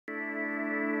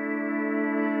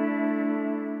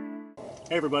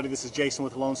Hey everybody, this is Jason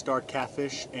with Lone Star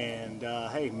Catfish, and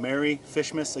hey, Merry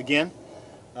Fishmas again.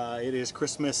 It is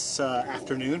Christmas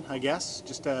afternoon, I guess,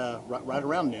 just right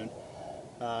around noon,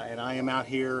 and I am out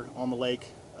here on the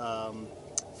lake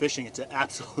fishing. It's an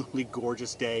absolutely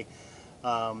gorgeous day.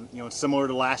 Similar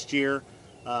to last year,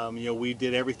 we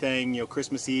did everything.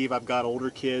 Christmas Eve. I've got older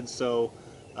kids, so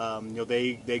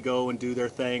they go and do their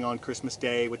thing on Christmas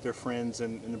Day with their friends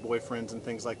and their boyfriends and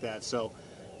things like that. So.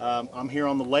 I'm here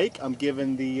on the lake. I'm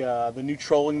giving the new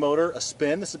trolling motor a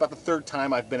spin. This is about the third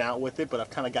time I've been out with it, but I've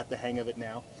kind of got the hang of it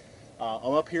now.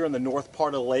 I'm up here in the north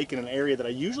part of the lake in an area that I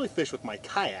usually fish with my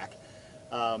kayak.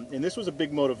 And this was a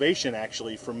big motivation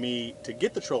actually for me to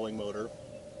get the trolling motor,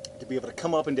 to be able to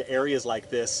come up into areas like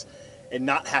this and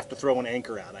not have to throw an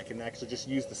anchor out. I can actually just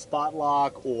use the spot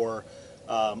lock or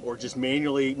just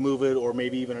manually move it, or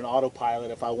maybe even an autopilot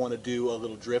if I want to do a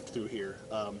little drift through here.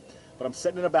 But I'm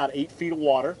sitting in about 8 feet of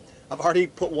water. I've already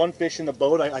put one fish in the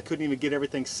boat. I couldn't even get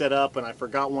everything set up, and I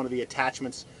forgot one of the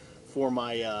attachments for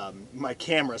my my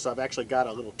camera, so I've actually got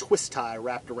a little twist tie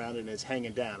wrapped around it and it's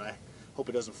hanging down. I hope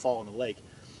it doesn't fall in the lake.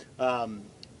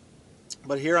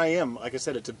 But here I am. Like I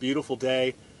said, it's a beautiful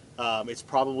day. It's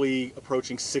probably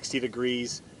approaching 60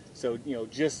 degrees, so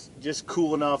just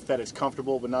cool enough that it's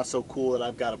comfortable, but not so cool that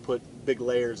I've got to put big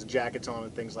layers of jackets on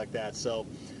and things like that. So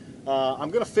I'm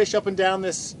going to fish up and down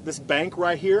this bank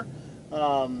right here,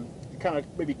 kind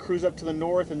of maybe cruise up to the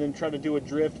north and then try to do a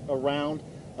drift around.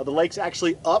 The lake's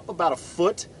actually up about a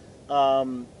foot.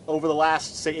 Over the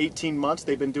last, say, 18 months,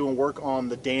 they've been doing work on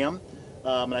the dam,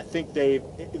 and I think they've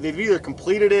either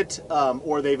completed it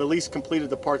or they've at least completed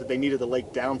the part that they needed the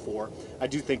lake down for. I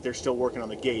do think they're still working on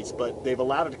the gates, but they've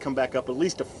allowed it to come back up at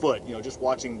least a foot. Just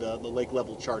watching the lake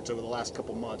level charts over the last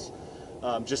couple months.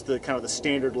 Just the kind of the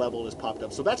standard level has popped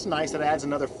up. So that's nice. That adds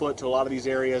another foot to a lot of these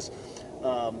areas.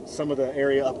 Some of the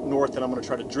area up north that I'm going to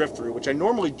try to drift through, which I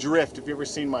normally drift. If you've ever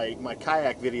seen my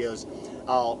kayak videos,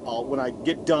 I'll when I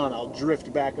get done, I'll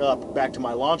drift back to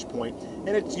my launch point, and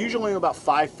it's usually about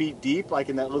 5 feet deep, like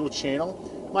in that little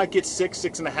channel. Might get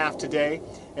 6.5 today,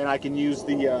 and I can use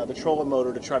the trolling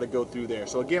motor to try to go through there.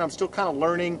 So again, I'm still kind of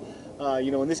learning.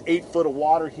 In this 8 foot of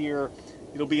water here,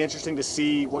 it'll be interesting to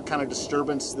see what kind of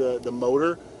disturbance the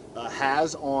motor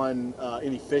has on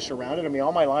any fish around it. I mean,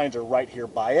 all my lines are right here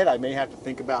by it. I may have to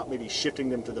think about maybe shifting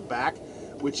them to the back,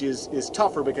 which is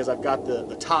tougher because I've got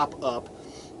the top up,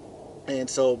 and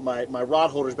so my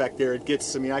rod holder's back there. It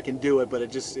gets, I mean, I can do it, but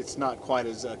it's not quite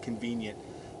as convenient.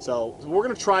 So we're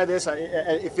going to try this.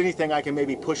 If anything, I can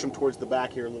maybe push them towards the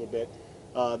back here a little bit.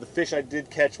 The fish I did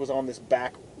catch was on this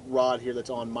back rod here that's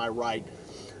on my right.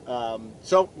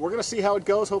 So we're going to see how it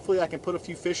goes. Hopefully I can put a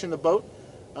few fish in the boat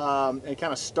and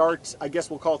kind of start, I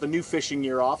guess we'll call it the new fishing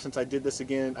year off, since I did this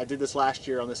again. I did this last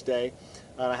year on this day.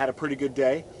 I had a pretty good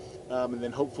day. And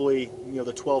then hopefully,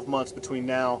 the 12 months between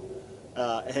now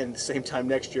and the same time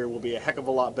next year will be a heck of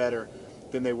a lot better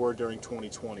than they were during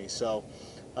 2020. So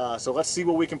let's see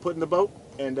what we can put in the boat,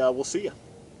 and we'll see you.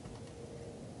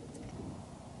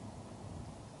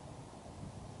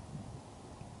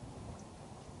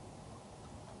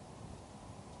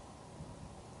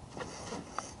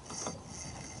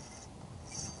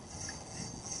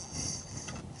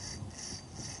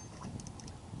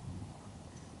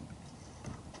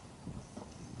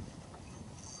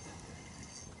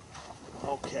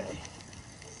 Okay,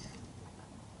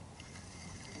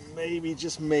 maybe,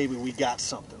 just maybe, we got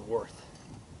something worth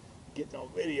getting on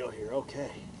video here.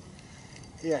 Okay,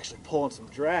 he's actually pulling some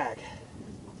drag.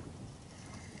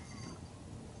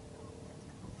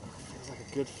 Feels like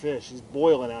a good fish. He's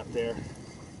boiling out there.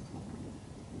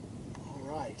 All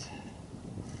right,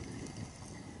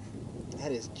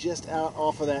 that is just out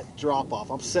off of that drop off.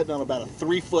 I'm sitting on about a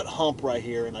 3 foot hump right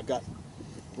here, and I've got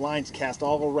lines cast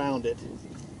all around it.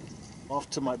 Off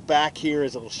to my back here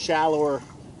is a little shallower,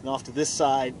 and off to this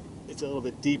side it's a little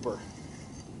bit deeper.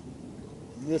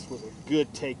 And this was a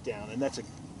good takedown, and that's a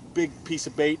big piece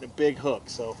of bait and a big hook.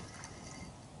 So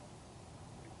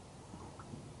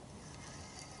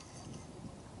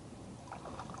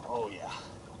oh yeah,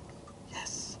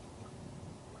 yes.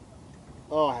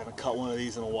 Oh, I haven't caught one of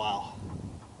these in a while.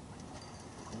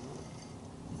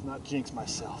 Let's not jinx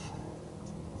myself.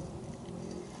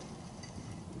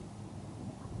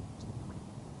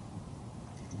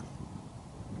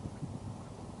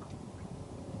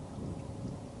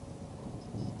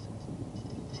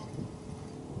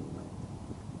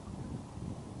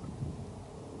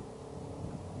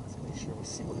 Sure we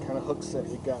see what kind of hook set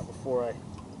we got before I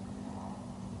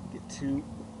get too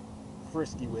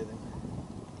frisky with him.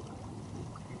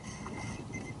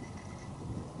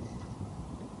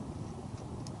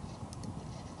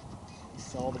 He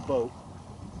saw the boat.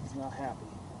 He's not happy.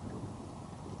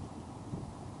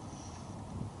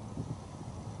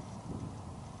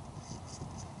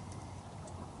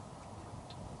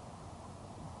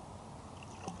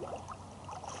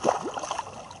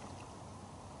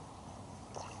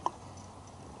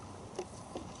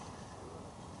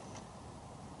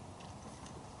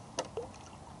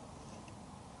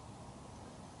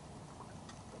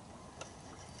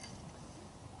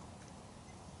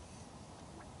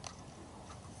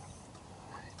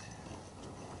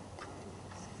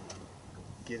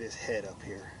 Get his head up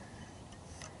here.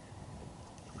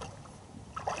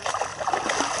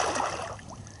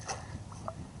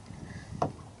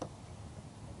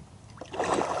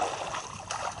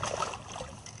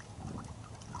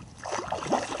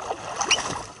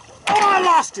 Oh, I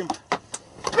lost him!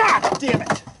 God damn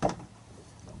it!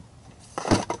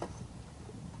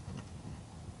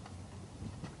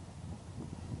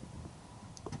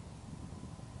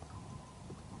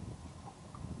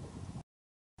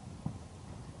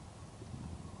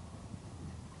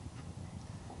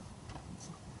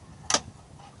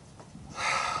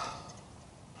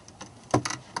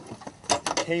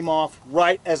 Came off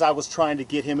right as I was trying to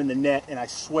get him in the net, and I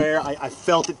swear I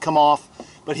felt it come off,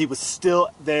 but he was still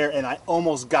there, and I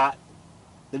almost got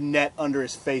the net under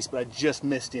his face, but I just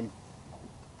missed him.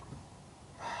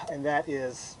 And that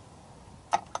is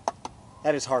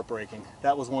heartbreaking.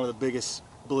 That was one of the biggest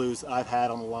blues I've had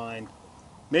on the line,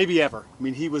 maybe ever. I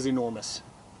mean, he was enormous.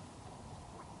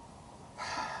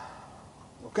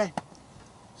 Okay,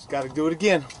 just got to do it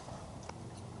again.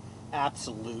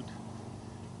 Absolute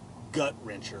gut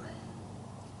wrencher.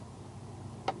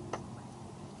 I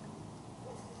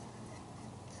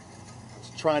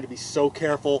was trying to be so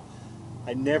careful.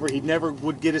 He never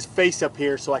would get his face up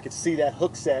here so I could see that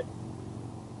hook set.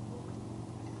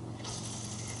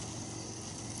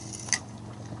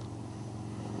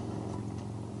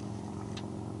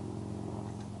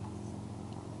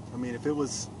 I mean, if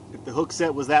the hook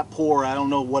set was that poor, I don't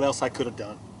know what else I could have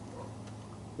done.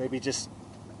 Maybe just,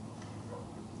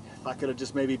 if I could have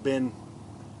just maybe been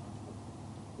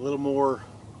a little more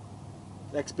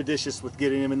expeditious with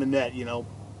getting him in the net, you know.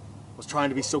 I was trying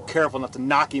to be so careful not to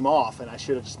knock him off, and I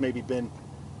should have just maybe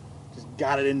just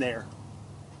got it in there.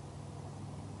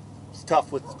 It's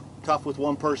tough with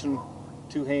one person,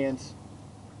 two hands,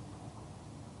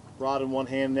 rod in one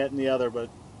hand, net in the other, but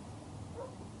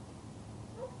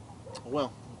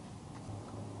well.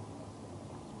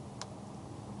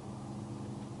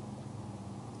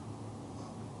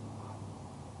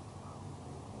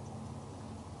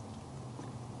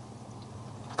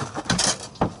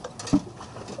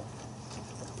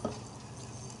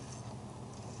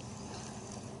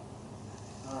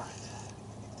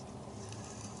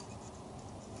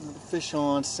 Fish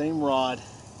on, same rod.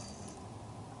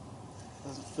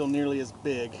 Doesn't feel nearly as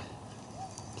big.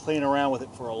 Playing around with it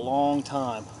for a long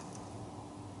time.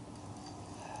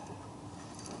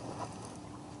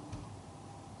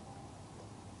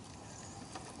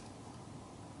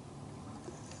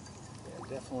 Yeah,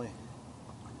 definitely.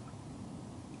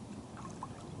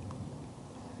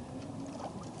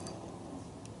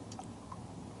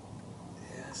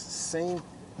 Yeah, it's the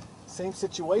same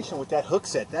situation with that hook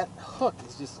set. That hook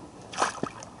is just,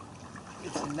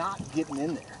 it's not getting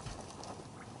in there.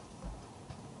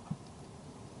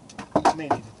 I may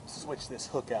need to switch this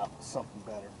hook out with something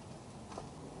better.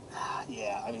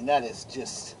 Yeah, I mean, that is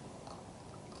just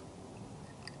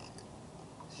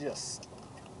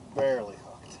barely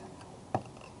hooked.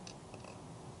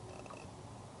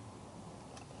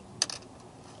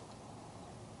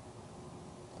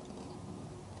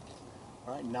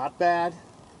 All right, not bad.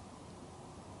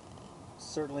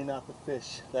 Certainly not the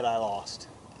fish that I lost.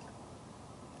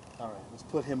 All right, let's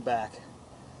put him back.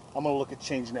 I'm gonna look at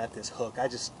changing at this hook.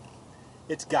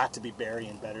 It's got to be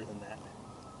burying better than that.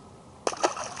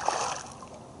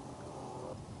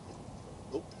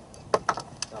 Oh,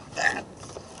 not bad.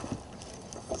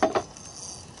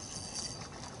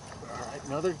 All right,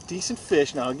 another decent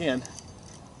fish. Now again,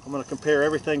 I'm gonna compare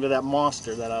everything to that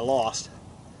monster that I lost.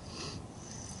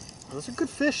 Those are good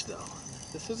fish though.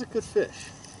 This is a good fish.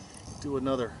 Do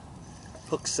another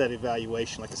hook set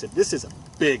evaluation. Like I said, this is a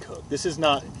big hook. This is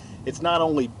not, it's not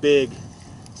only big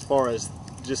as far as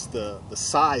just the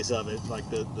size of it, like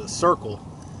the circle,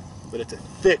 but it's a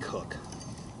thick hook.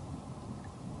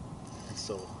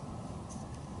 So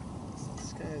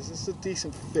this is a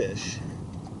decent fish.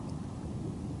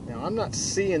 Now I'm not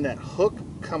seeing that hook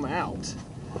come out,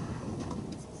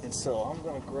 and so I'm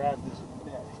going to grab this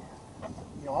net here.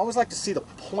 You know, I always like to see the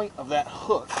point of that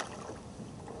hook.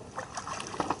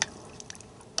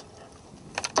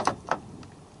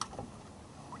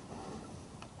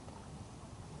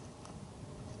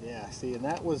 see, and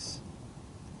that was,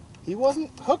 he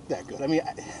wasn't hooked that good. I mean,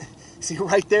 see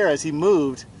right there as he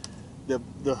moved,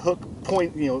 the hook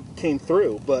point, you know, came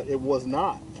through, but it was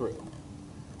not through.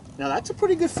 Now that's a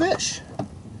pretty good fish.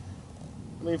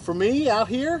 I mean, for me out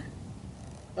here,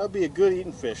 that would be a good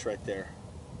eating fish right there.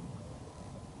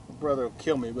 My brother will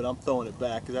kill me, but I'm throwing it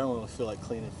back because I don't really feel like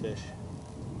cleaning fish.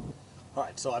 All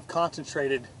right, so I've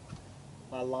concentrated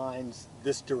my lines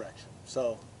this direction.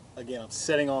 So again, I'm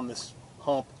sitting on this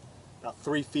hump, about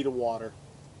 3 feet of water,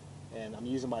 and I'm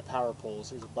using my power poles.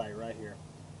 There's a bite right here.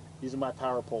 Using my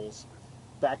power poles.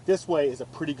 Back this way is a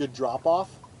pretty good drop off,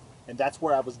 and that's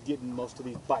where I was getting most of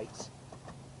these bites.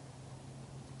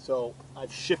 So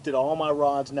I've shifted all my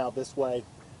rods now this way.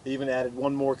 I even added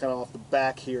one more kind of off the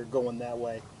back here going that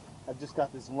way. I've just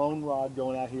got this lone rod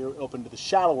going out here open to the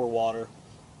shallower water.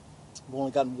 I've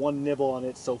only gotten one nibble on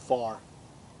it so far.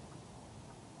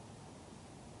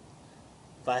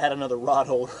 If I had another rod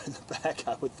holder in the back,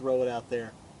 I would throw it out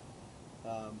there.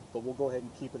 But we'll go ahead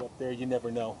and keep it up there. You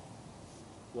never know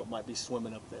what might be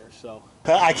swimming up there. So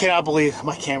I cannot believe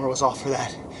my camera was off for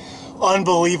that.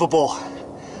 Unbelievable.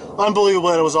 Unbelievable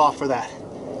that it was off for that.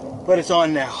 But it's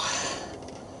on now.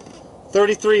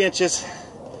 33 inches,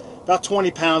 about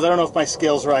 20 pounds. I don't know if my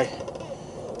scale's right.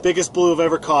 Biggest blue I've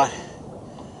ever caught.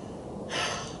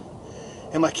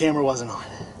 And my camera wasn't on.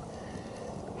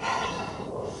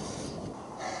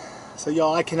 So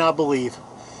y'all, I cannot believe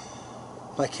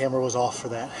my camera was off for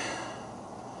that.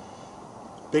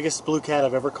 Biggest blue cat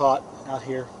I've ever caught out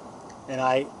here. And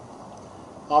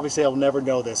obviously I'll never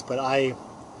know this, but I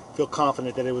feel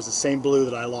confident that it was the same blue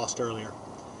that I lost earlier.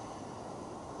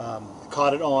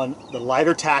 Caught it on the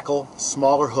lighter tackle,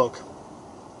 smaller hook.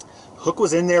 Hook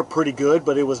was in there pretty good,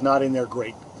 but it was not in there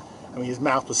great. I mean, his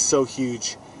mouth was so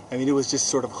huge. I mean, it was just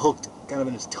sort of hooked kind of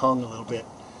in his tongue a little bit.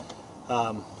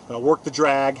 But I worked the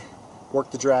drag,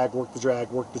 worked the drag, worked the drag,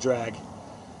 worked the drag.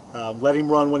 Let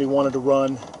him run when he wanted to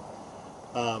run,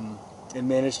 and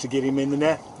managed to get him in the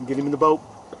net and get him in the boat.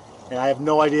 And I have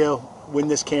no idea when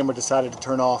this camera decided to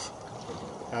turn off.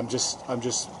 I'm just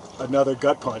another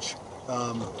gut punch.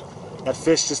 That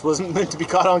fish just wasn't meant to be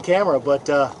caught on camera, but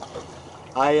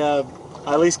I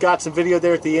at least got some video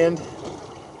there at the end.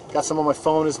 Got some on my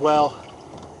phone as well,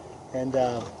 and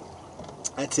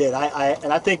that's it.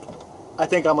 I think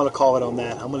I'm going to call it on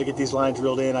that. I'm going to get these lines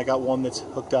reeled in. I got one that's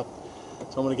hooked up,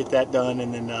 so I'm going to get that done,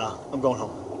 and then I'm going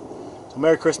home. So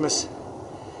Merry Christmas,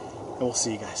 and we'll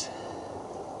see you guys.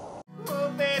 Oh,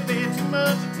 baby, too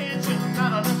much.